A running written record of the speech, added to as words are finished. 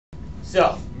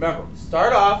So, remember,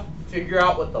 start off, figure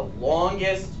out what the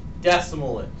longest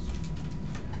decimal is.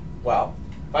 Well,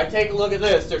 if I take a look at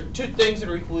this, there are two things that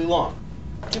are equally long.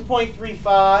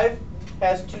 2.35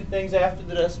 has two things after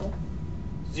the decimal.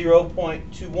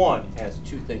 0.21 has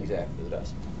two things after the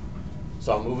decimal.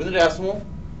 So I'm moving the decimal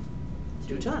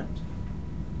 2 times.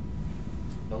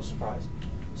 No surprise.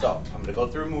 So I'm going to go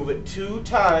through and move it 2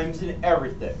 times in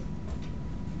everything.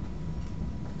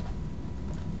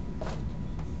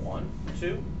 1,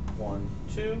 2, 1,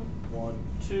 2, 1,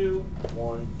 2,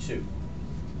 1, 2.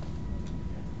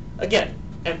 Again,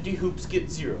 empty hoops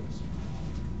get zeros.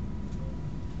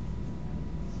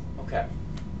 Okay.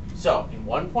 So in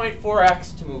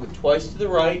 1.4x, to move it twice to the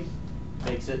right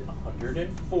makes it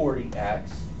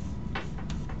 140x.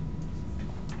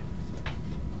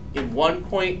 In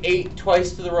 1.8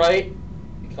 twice to the right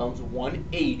becomes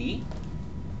 180.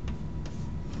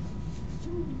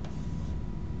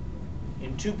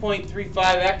 In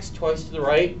 2.35x twice to the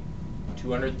right,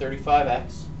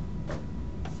 235x.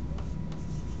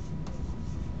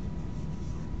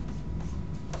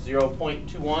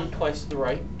 .21 twice to the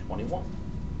right, 21.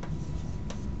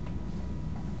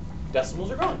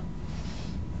 Decimals are gone.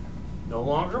 No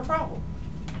longer a problem.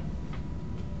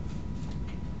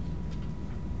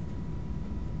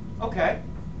 Okay.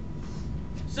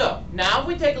 So now if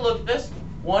we take a look at this,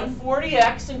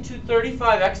 140x and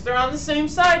 235x, they're on the same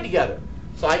side together.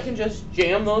 So I can just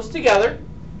jam those together.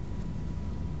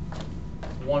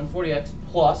 140x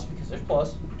plus, because there's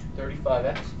plus,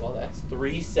 235x, well that's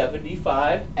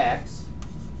 375x.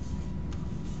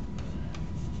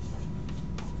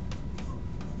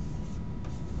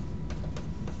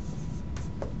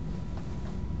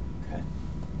 Okay.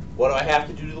 What do I have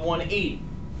to do to the 180?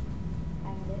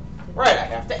 Right, I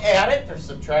have to add it. There's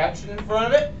subtraction in front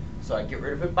of it, so I get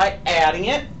rid of it by adding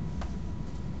it.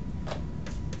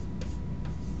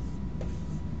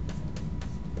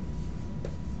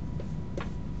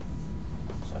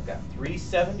 So I've got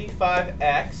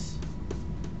 375x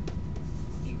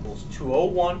equals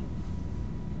 201.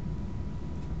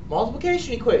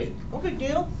 Multiplication equation, no big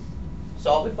deal.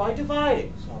 Solve it by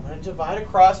dividing. So I'm going to divide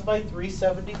across by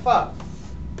 375.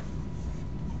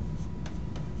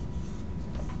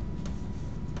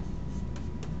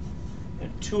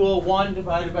 And 201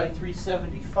 divided by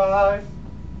 375,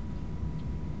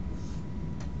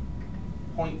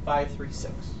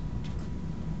 0.536.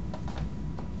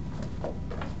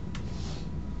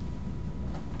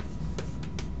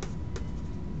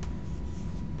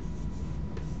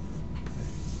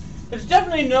 There's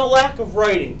definitely no lack of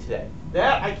writing today.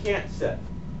 That I can't say.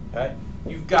 Okay?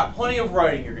 You've got plenty of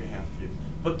writing you're going to have to do.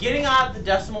 But getting out the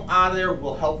decimal out of there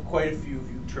will help quite a few of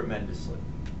you tremendously.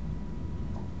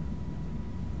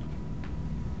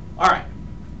 All right.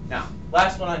 Now,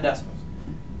 last one on decimals.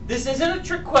 This isn't a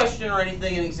trick question or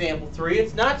anything in example 3.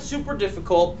 It's not super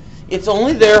difficult. It's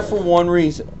only there for one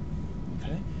reason.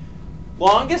 Okay?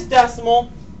 Longest decimal,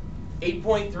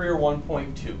 8.3 or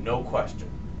 1.2. No question.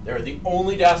 They're the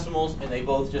only decimals, and they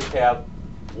both just have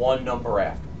one number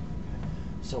after.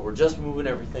 So we're just moving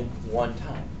everything one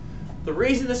time. The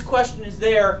reason this question is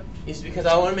there is because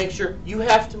I want to make sure you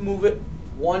have to move it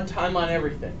one time on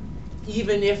everything,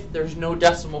 even if there's no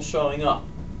decimal showing up.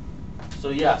 So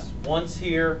yes, once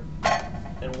here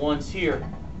and once here,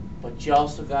 but you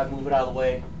also got to move it out of the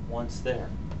way once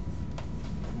there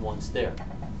and once there.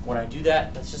 When I do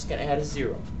that, that's just going to add a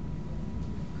 0.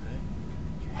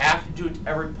 Have to do it to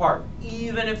every part,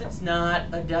 even if it's not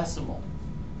a decimal.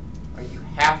 Or you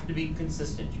have to be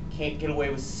consistent. You can't get away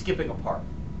with skipping a part.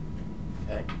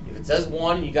 Okay? If it says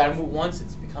 1 and you got to move once,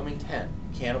 it's becoming 10.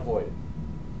 You can't avoid it.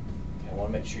 Okay, I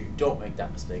want to make sure you don't make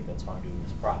that mistake. That's why I'm doing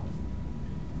this problem.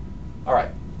 All right.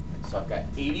 So I've got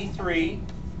 83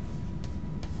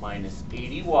 minus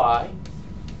 80y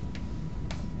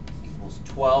equals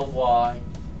 12y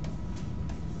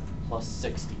plus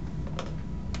 60.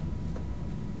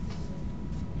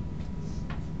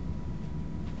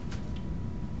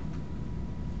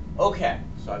 Okay,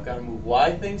 so I've got to move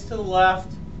y things to the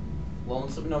left,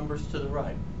 lonesome numbers to the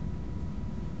right.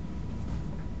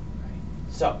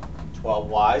 So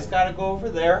 12y's got to go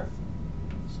over there,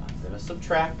 so I'm going to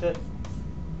subtract it.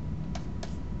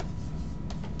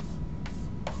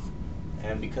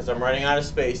 And because I'm running out of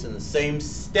space in the same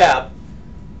step,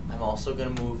 I'm also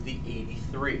going to move the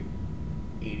 83.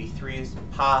 83 is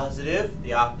positive.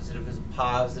 The opposite of a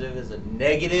positive is a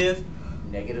negative.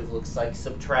 Negative looks like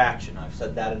subtraction. I've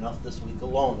said that enough this week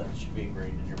alone that it should be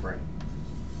ingrained in your brain.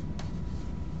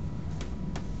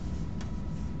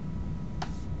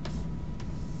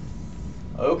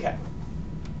 Okay.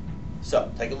 So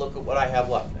take a look at what I have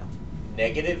left now.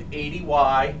 negative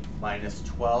 80y minus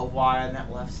 12y on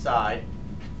that left side.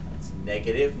 That's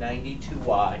negative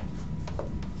 92y.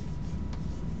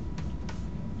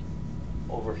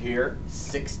 Over here,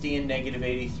 60 and negative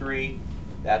 83,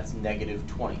 that's negative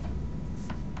 20. Okay.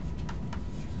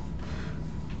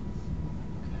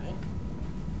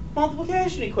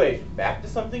 Multiplication equation. Back to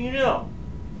something you know.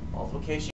 Multiplication